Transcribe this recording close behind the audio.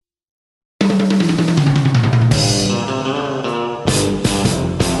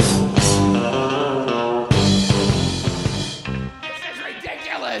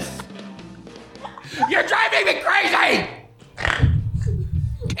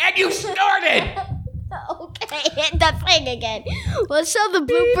And you snorted! Okay, hit the thing again. We'll sell the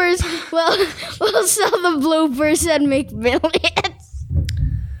bloopers. We'll sell the bloopers and make millions.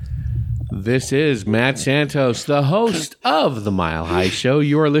 This is Matt Santos, the host of The Mile High Show.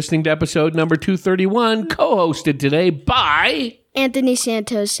 You are listening to episode number 231, co-hosted today by Anthony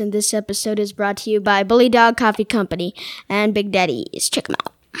Santos, and this episode is brought to you by Bully Dog Coffee Company and Big Daddy's. Check them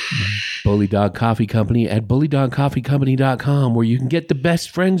out. Bully Dog Coffee Company at bullydogcoffeecompany.com, where you can get the best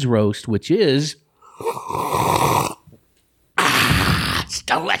friends roast, which is... it's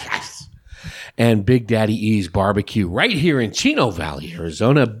delicious. And Big Daddy E's Barbecue right here in Chino Valley,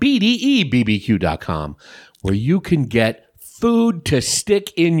 Arizona, BDEBBQ.com, where you can get food to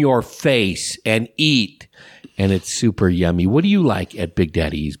stick in your face and eat. And it's super yummy. What do you like at Big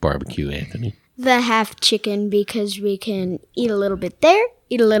Daddy E's Barbecue, Anthony? The half chicken, because we can eat a little bit there,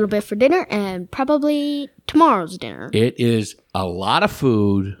 eat a little bit for dinner, and probably tomorrow's dinner. It is a lot of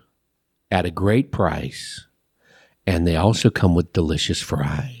food at a great price, and they also come with delicious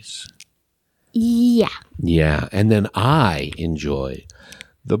fries. Yeah. Yeah, and then I enjoy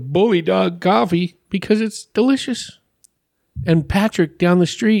the Bully Dog coffee because it's delicious. And Patrick down the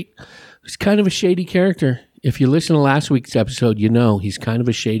street is kind of a shady character. If you listen to last week's episode, you know he's kind of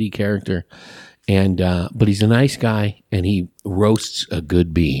a shady character, and but he's a nice guy, and he roasts a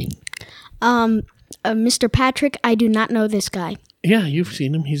good bean. Mr. Patrick, I do not know this guy. Yeah, you've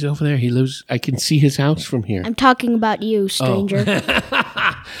seen him. He's over there. He lives. I can see his house from here. I'm talking about you, stranger.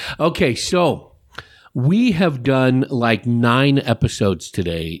 Oh. Okay, so we have done like 9 episodes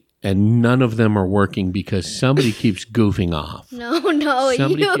today, and none of them are working because somebody keeps goofing off. No,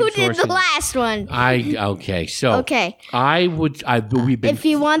 Somebody you keeps did the forcing- last one. Okay. We've been. If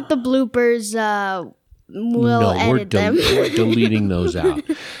you want the bloopers, we'll edit them. We're deleting those out.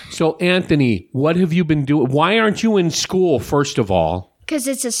 So, Anthony, what have you been doing? Why aren't you in school, first of all? Because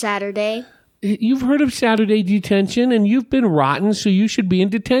it's a Saturday. You've heard of Saturday detention, and you've been rotten, so you should be in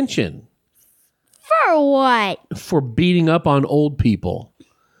detention. For what? For beating up on old people.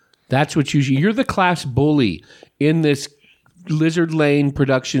 That's what you're the class bully in this Lizard Lane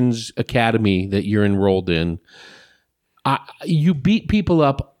Productions Academy that you're enrolled in. You beat people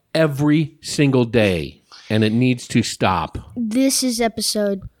up every single day, and it needs to stop. This is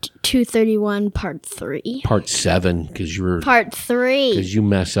episode 231, part 3. Part 7, because Part 3. you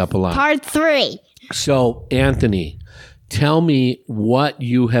mess up a lot. Part 3. So, Anthony, tell me what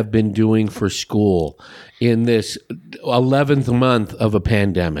you have been doing for school in this 11th month of a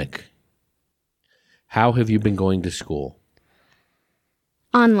pandemic. How have you been going to school?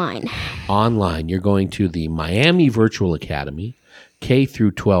 Online. Online. You're going to the Miami Virtual Academy.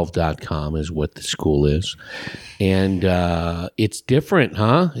 K-12.com is what the school is. And it's different,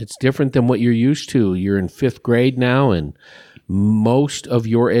 huh? It's different than what you're used to. You're in 5th grade now, and most of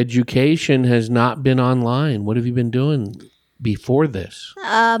your education has not been online. What have you been doing before this?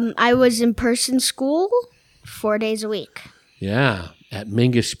 I was in person school 4 days a week. Yeah, at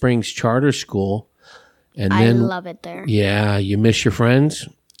Mingus Springs Charter School. And I then, love it there. Yeah, you miss your friends?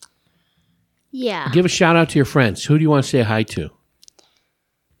 Yeah. Give a shout out to your friends. Who do you want to say hi to?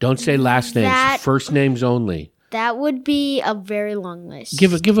 Don't say last names, first names only. That would be a very long list.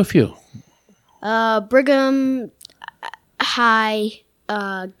 Give a few. Brigham, hi,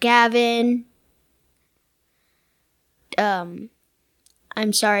 Gavin. I'm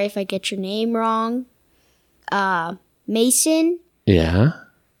sorry if I get your name wrong. Mason. Yeah.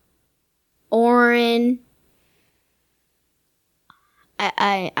 Oren.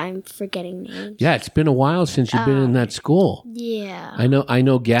 I'm forgetting names. Yeah, it's been a while since you've been in that school. Yeah. I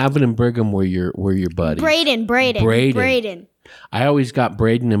know Gavin and Brigham were your buddies. Braden. I always got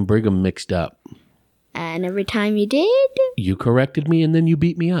Braden and Brigham mixed up. And every time you did, You corrected me and then you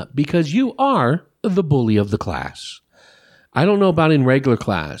beat me up because you are the bully of the class. I don't know about in regular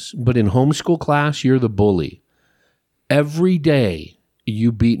class, but in homeschool class, you're the bully. Every day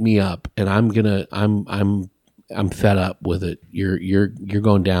you beat me up, and I'm fed up with it. You're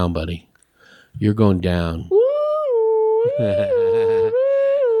going down, buddy. You're going down. Okay.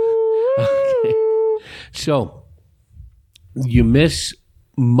 So you miss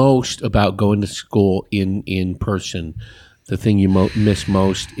most about going to school in person. The thing you miss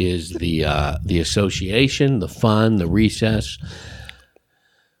most is the association, the fun, the recess,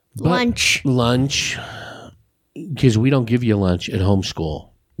 lunch. Because we don't give you lunch at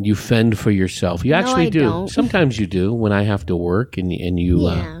homeschool. You fend for yourself. You actually do. Don't. Sometimes you do when I have to work and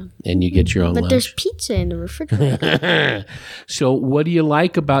you get your own But lunch. there's pizza in the refrigerator. So what do you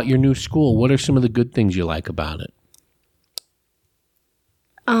like about your new school? What are some of the good things you like about it?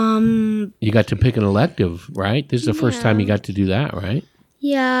 You got to pick an elective, right? This is the first time you got to do that, right?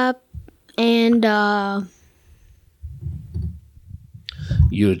 Yeah, and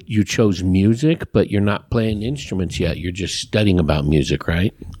You chose music, but you're not playing instruments yet. You're just studying about music,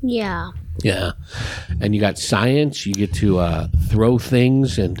 right? yeah. Yeah. And you got science. You get to throw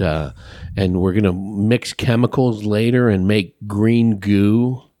things, and we're gonna mix chemicals later and make green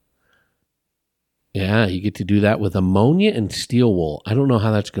goo. Yeah, you get to do that with ammonia and steel wool. I don't know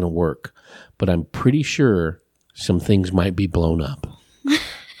how that's gonna work, but I'm pretty sure some things might be blown up.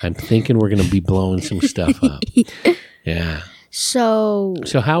 I'm thinking we're gonna be blowing some stuff up. Yeah. So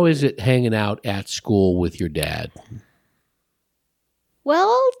how is it hanging out at school with your dad?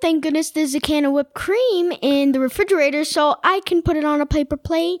 well, thank goodness there's a can of whipped cream in the refrigerator, so I can put it on a paper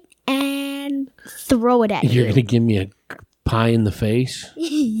plate and throw it at You're you. going to give me a pie in the face?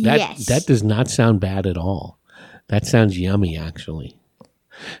 Yes. That does not sound bad at all. That sounds yummy, actually.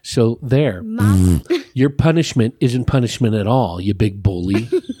 So there, your punishment isn't punishment at all, you big bully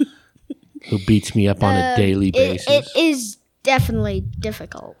who beats me up on a daily basis. It is definitely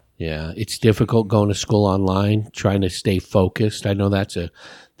difficult. Yeah, it's difficult going to school online, trying to stay focused. I know that's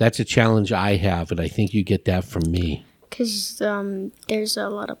a challenge I have, and I think you get that from me. Because there's a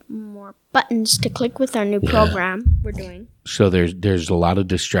lot of more buttons to click with our new program we're doing. So there's a lot of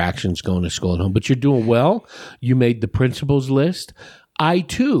distractions going to school at home, but you're doing well. You made the principal's list. I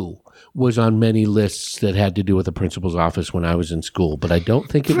too was on many lists that had to do with the principal's office when I was in school, but I don't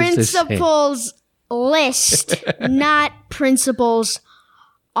think it was the same. Principal's list, not principal's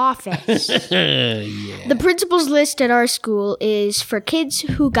office. The principal's list at our school is for kids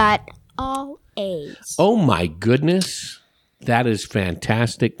who got all A's. Oh my goodness. That is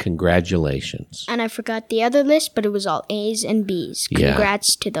fantastic. Congratulations. And I forgot the other list, but it was all A's and B's. Yeah.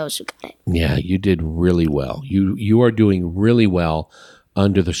 Congrats to those who got it. Yeah, you did really well. You are doing really well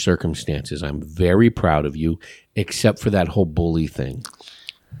under the circumstances. I'm very proud of you, except for that whole bully thing.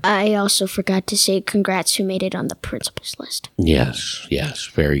 I also forgot to say congrats who made it on the principal's list. Yes,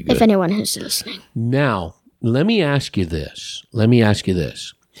 very good. If anyone who's listening. Now, let me ask you this.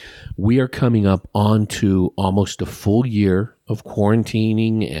 We are coming up onto almost a full year of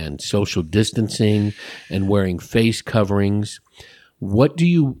quarantining and social distancing and wearing face coverings. What do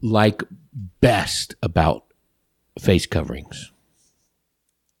you like best about face coverings?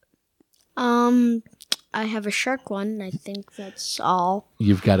 I have a shark one. I think that's all.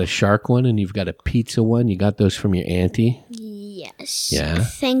 You've got a shark one and you've got a pizza one. You got those from your auntie? Yes. Yeah.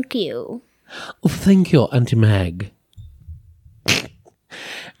 Thank you. Oh, thank you, Auntie Mag.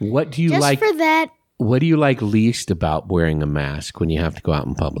 What do you Just like? for that, What do you like least about wearing a mask when you have to go out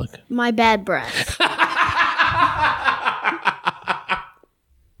in public? my bad breath.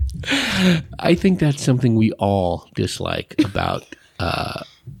 I think that's something we all dislike about.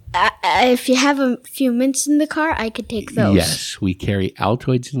 If you have a few mints in the car, I could take those. Yes, we carry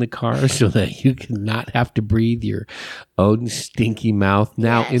Altoids in the car so that you can not have to breathe your own stinky mouth.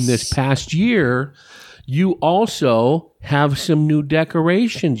 Now, in this past year, you also have some new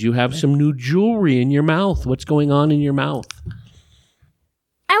decorations. You have some new jewelry in your mouth. What's going on in your mouth?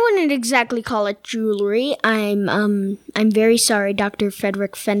 I wouldn't exactly call it jewelry. I'm very sorry, Dr.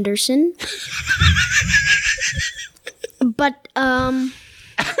 Frederick Fenderson. But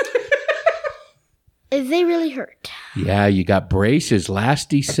they really hurt. Yeah, you got braces last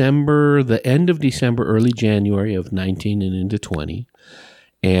December, the end of December, early January of 19 and into 20.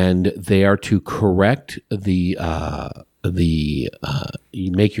 And they are to correct you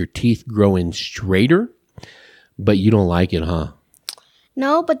make your teeth grow in straighter, but you don't like it, huh?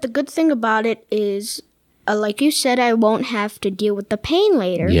 No, but the good thing about it is, like you said, I won't have to deal with the pain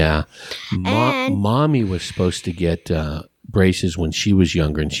later. Yeah. And- Mommy was supposed to get braces when she was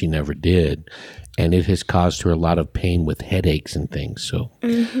younger, and she never did. And it has caused her a lot of pain with headaches and things. So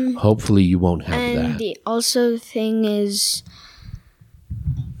hopefully you won't have And that. the also thing is,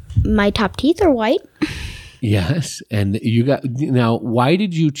 my top teeth are white. Yes. And you got, now, why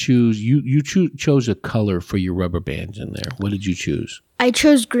did you choose, you chose a color for your rubber bands in there. What did you choose? I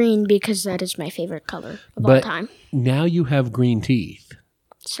chose green because that is my favorite color of all time. Now you have green teeth.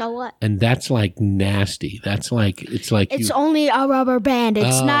 So what? And that's like nasty. That's like, It's only a rubber band.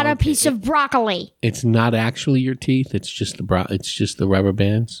 It's not a piece of broccoli. it's not actually your teeth. It's just the rubber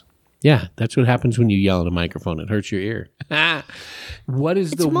bands. Yeah, that's what happens when you yell at a microphone. It hurts your ear. What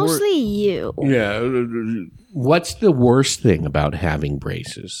is It's the worst? mostly you. Yeah. What's the worst thing about having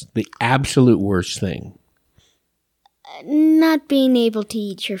braces? The absolute worst thing. Not being able to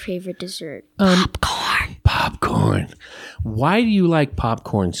eat your favorite dessert. Popcorn. Popcorn. Why do you like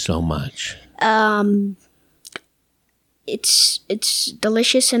popcorn so much? it's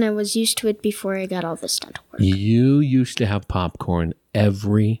delicious, and I was used to it before I got all this dental work. You used to have popcorn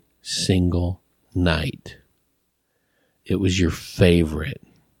every single night. It was your favorite.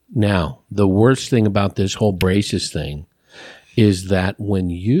 Now, the worst thing about this whole braces thing is that when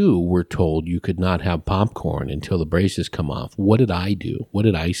you were told you could not have popcorn until the braces come off, what did I do? What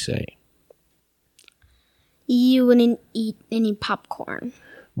did I say? You wouldn't eat any popcorn.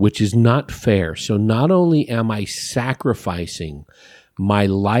 Which is not fair. So not only am I sacrificing my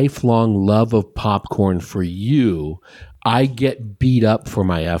lifelong love of popcorn for you, I get beat up for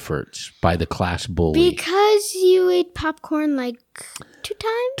my efforts by the class bully. Because you ate popcorn like 2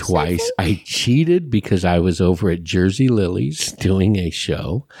 times? Twice. I cheated because I was over at Jersey Lily's doing a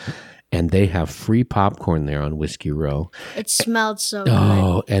show, and they have free popcorn there on Whiskey Row. It smelled so good.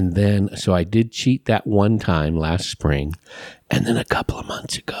 Oh, and then, so I did cheat that one time last spring, and then a couple of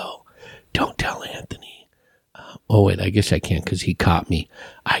months ago, don't tell Anthony. Oh, wait, I guess I can't because he caught me.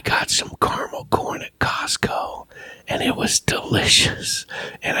 I got some caramel corn at Costco, and it was delicious.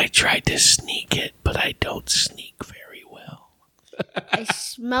 And I tried to sneak it, but I don't sneak very well. I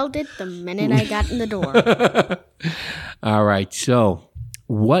smelled it the minute I got in the door. All right, so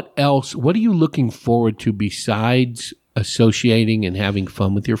what else? What are you looking forward to besides associating and having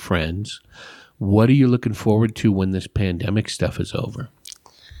fun with your friends? What are you looking forward to when this pandemic stuff is over?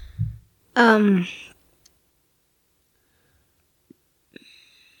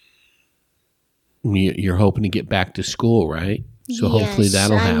 You're hoping to get back to school, right? So hopefully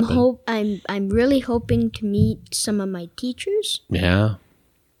that'll happen. I'm really hoping to meet some of my teachers. Yeah.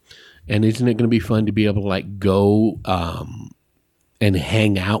 And isn't it going to be fun to be able to like go and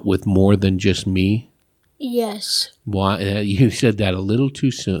hang out with more than just me? Yes. Why you said that a little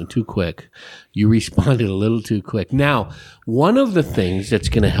too soon, too quick. You responded a little too quick. Now, one of the things that's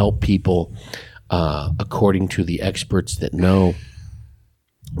going to help people, according to the experts that know,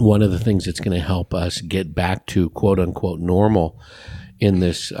 one of the things that's going to help us get back to quote unquote normal in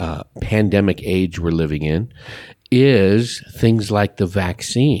this pandemic age we're living in is things like the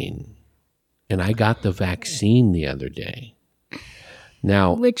vaccine. And I got the vaccine the other day.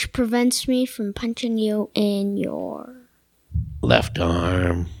 Now, which prevents me from punching you in your left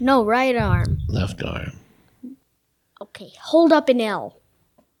arm. No, right arm. Left arm. Okay, hold up an L.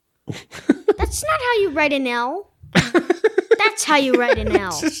 That's not how you write an L. That's how you write an L.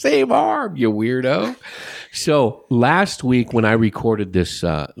 It's the same arm, you weirdo. So last week when I recorded this,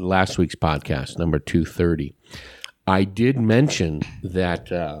 last week's podcast, number 230, I did mention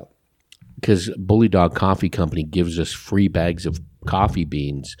that because Bully Dog Coffee Company gives us free bags of coffee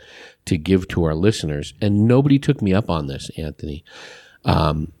beans to give to our listeners, and nobody took me up on this, Anthony.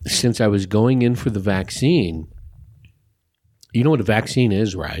 Since I was going in for the vaccine, you know what a vaccine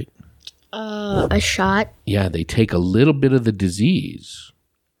is, right? A shot. Yeah, they take a little bit of the disease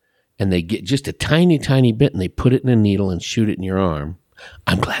and they get just a tiny, tiny bit and they put it in a needle and shoot it in your arm.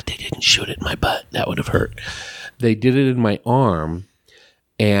 I'm glad they didn't shoot it in my butt. That would have hurt. They did it in my arm,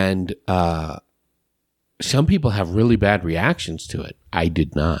 and some people have really bad reactions to it. I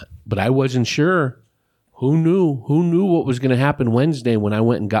did not, but I wasn't sure. Who knew? Who knew what was going to happen Wednesday when I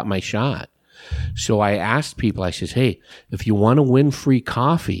went and got my shot? So I asked people, I says, hey, if you want to win free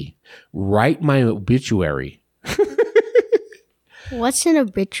coffee, write my obituary. What's an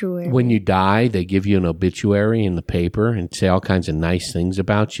obituary? When you die, they give you an obituary in the paper and say all kinds of nice things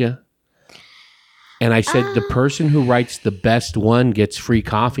about you. And I said, the person who writes the best one gets free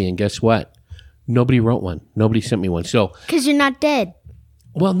coffee. And guess what? Nobody wrote one. Nobody sent me one. So because you're not dead.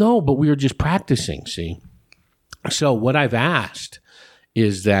 Well, no, but we were just practicing, see? So what I've asked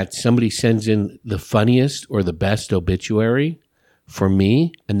is that somebody sends in the funniest or the best obituary for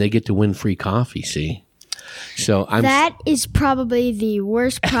me, and they get to win free coffee, see? So that is probably the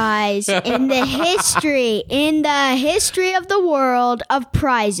worst prize in the history of the world of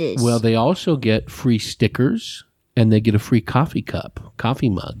prizes. Well, they also get free stickers, and they get a free coffee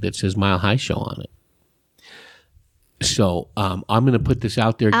mug that says Mile High Show on it. So I'm going to put this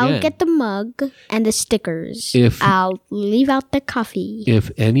out there again. I'll get the mug and the stickers. I'll leave out the coffee.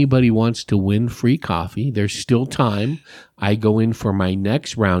 If anybody wants to win free coffee, there's still time. I go in for my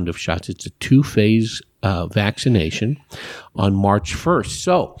next round of shots. It's a 2-phase vaccination on March 1st.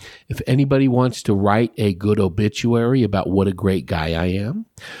 So if anybody wants to write a good obituary about what a great guy I am,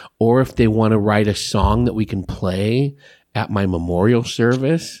 or if they want to write a song that we can play at my memorial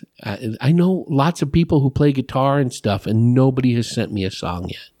service, I know lots of people who play guitar and stuff, and nobody has sent me a song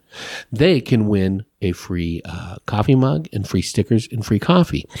yet. They can win a free coffee mug and free stickers and free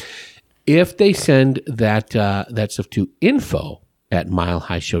coffee. If they send that stuff to info at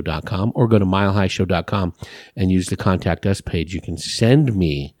milehighshow.com, or go to milehighshow.com and use the Contact Us page. You can send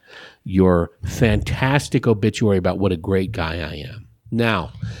me your fantastic obituary about what a great guy I am.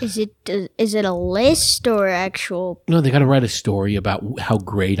 Now, is it a list or actual? No, they got to write a story about how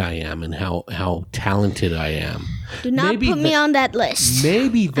great I am and how talented I am. Do not put me on that list.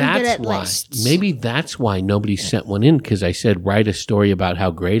 Maybe that's why. Lists. Maybe that's why nobody sent one in, because I said write a story about how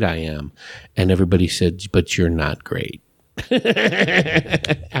great I am, and everybody said, "But you're not great."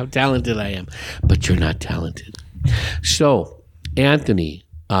 How talented I am, but you're not talented. So, Anthony,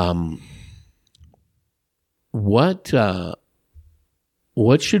 what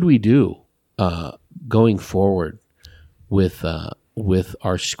should we do going forward with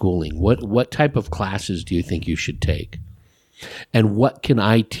our schooling? What type of classes do you think you should take? And what can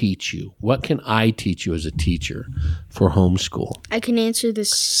I teach you? What can I teach you as a teacher for homeschool? I can answer the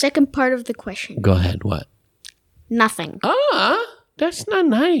second part of the question. Go ahead. What? Nothing. That's not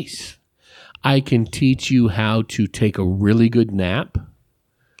nice. I can teach you how to take a really good nap.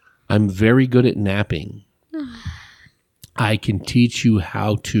 I'm very good at napping. I can teach you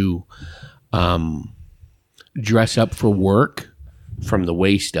how to dress up for work from the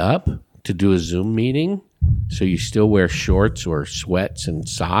waist up to do a Zoom meeting. So you still wear shorts or sweats and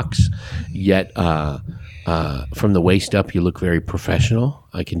socks, yet from the waist up you look very professional.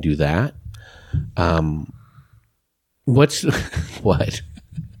 I can do that. What?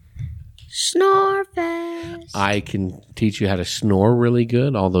 Snore fast. I can teach you how to snore really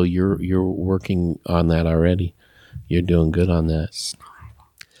good, although you're working on that already. You're doing good on that. Snore.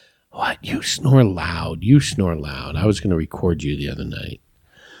 What? You snore loud. You snore loud. I was going to record you the other night.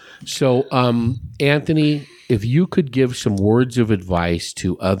 So, Anthony, if you could give some words of advice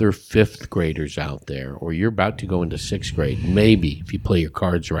to other fifth graders out there, or you're about to go into sixth grade, maybe, if you play your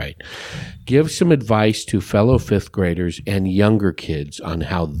cards right, give some advice to fellow fifth graders and younger kids on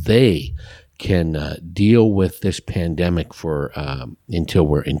how they can deal with this pandemic for until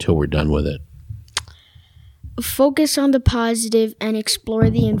we're done with it. Focus on the positive and explore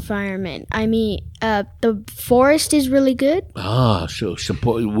the environment. I mean, the forest is really good. So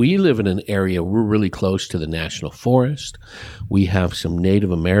we live in an area, we're really close to the National Forest. We have some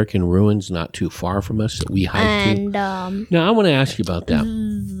Native American ruins not too far from us that we hike to. Now, I want to ask you about that.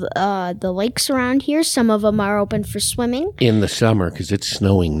 The lakes around here, some of them are open for swimming. In the summer, because it's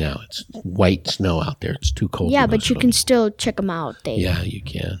snowing now. It's white snow out there. It's too cold. Yeah, but you can still check them out. Yeah, you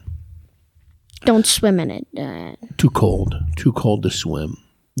can. Don't swim in it. Too cold to swim.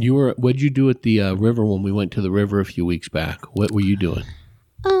 What'd you do at the river when we went to the river a few weeks back? What were you doing?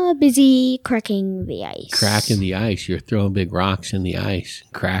 Busy cracking the ice. Cracking the ice. You're throwing big rocks in the ice,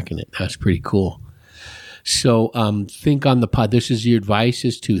 cracking it. That's pretty cool. So think on this is your advice,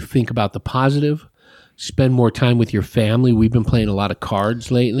 is to think about the positive. Spend more time with your family. We've been playing a lot of cards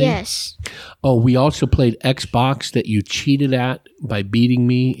lately. Yes. Oh, we also played Xbox that you cheated at by beating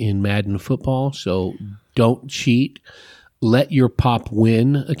me in Madden football. So don't cheat. Let your pop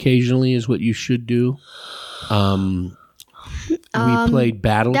win occasionally is what you should do. We played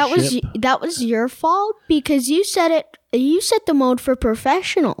Battleship. That was your fault because you set the mode for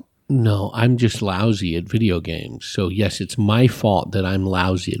professional. No, I'm just lousy at video games. So, yes, it's my fault that I'm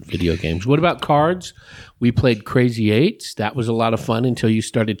lousy at video games. What about cards? We played Crazy Eights. That was a lot of fun until you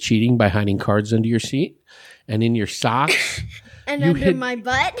started cheating by hiding cards under your seat and in your socks. And under my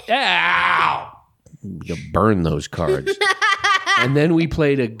butt. Ow! You burn those cards. And then we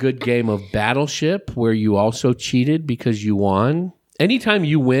played a good game of Battleship where you also cheated because you won. Anytime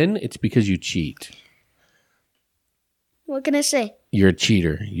you win, it's because you cheat. What can I say? You're a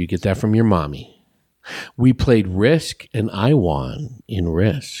cheater. You get that from your mommy. We played Risk, and I won in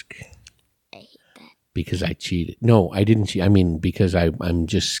Risk. I hate that. Because I cheated. No, I didn't cheat. I mean, because I'm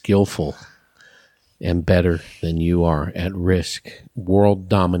just skillful and better than you are at Risk. World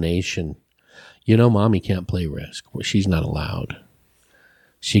domination. You know, Mommy can't play Risk. She's not allowed.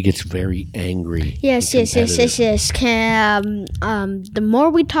 She gets very angry. Yes. The more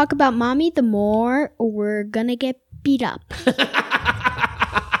we talk about Mommy, the more we're gonna get beat up.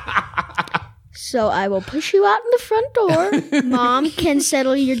 So I will push you out in the front door. Mom can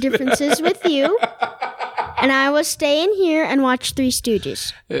settle your differences with you. And I will stay in here and watch Three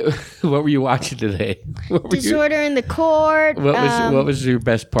Stooges. What were you watching today? Disorder in the Court. What was your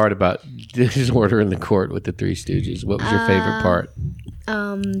best part about Disorder in the Court with the Three Stooges? What was your favorite part?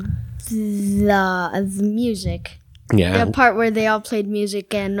 The music. Yeah. The part where they all played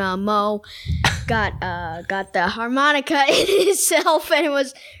music and Mo got the harmonica in himself and it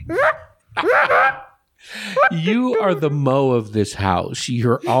was. You are the Mo of this house.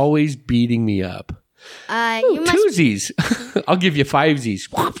 You're always beating me up. You must. Twosies. I'll give you fivesies.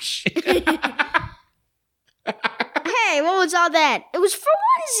 Whoosh. Hey, what was all that? It was for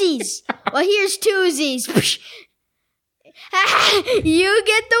onesies. Well, here's twosies. You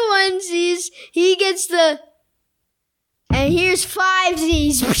get the onesies. He gets the. And here's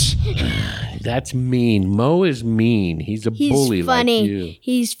fivesies. That's mean. Mo is mean. He's a bully funny. like you.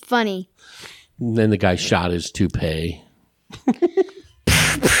 He's funny. And then the guy shot his toupee.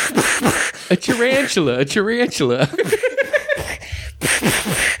 A tarantula.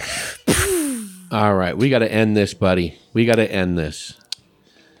 All right, we got to end this, buddy. We got to end this.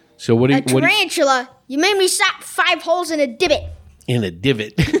 So what do you? Tarantula? You made me shot 5 holes in a divot. In a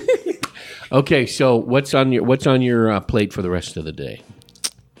divot. Okay, so what's on your plate for the rest of the day?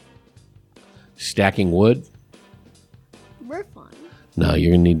 Stacking wood? We're fine. No,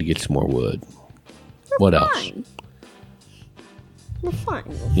 you're gonna need to get some more wood. What else? We're fine.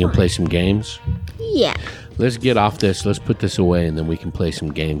 You gonna play some games? Yeah. Let's get off this. Let's put this away, and then we can play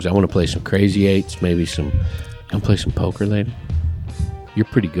some games. I want to play some Crazy Eights, maybe some. Gonna play some poker later. You're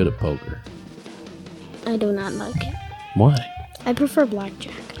pretty good at poker. I do not like it. Why? I prefer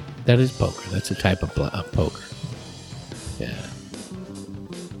blackjack. That is poker. That's a type of poker. Yeah.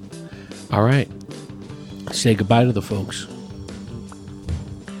 All right. Say goodbye to the folks.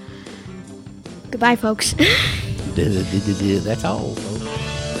 Goodbye, folks. That's all.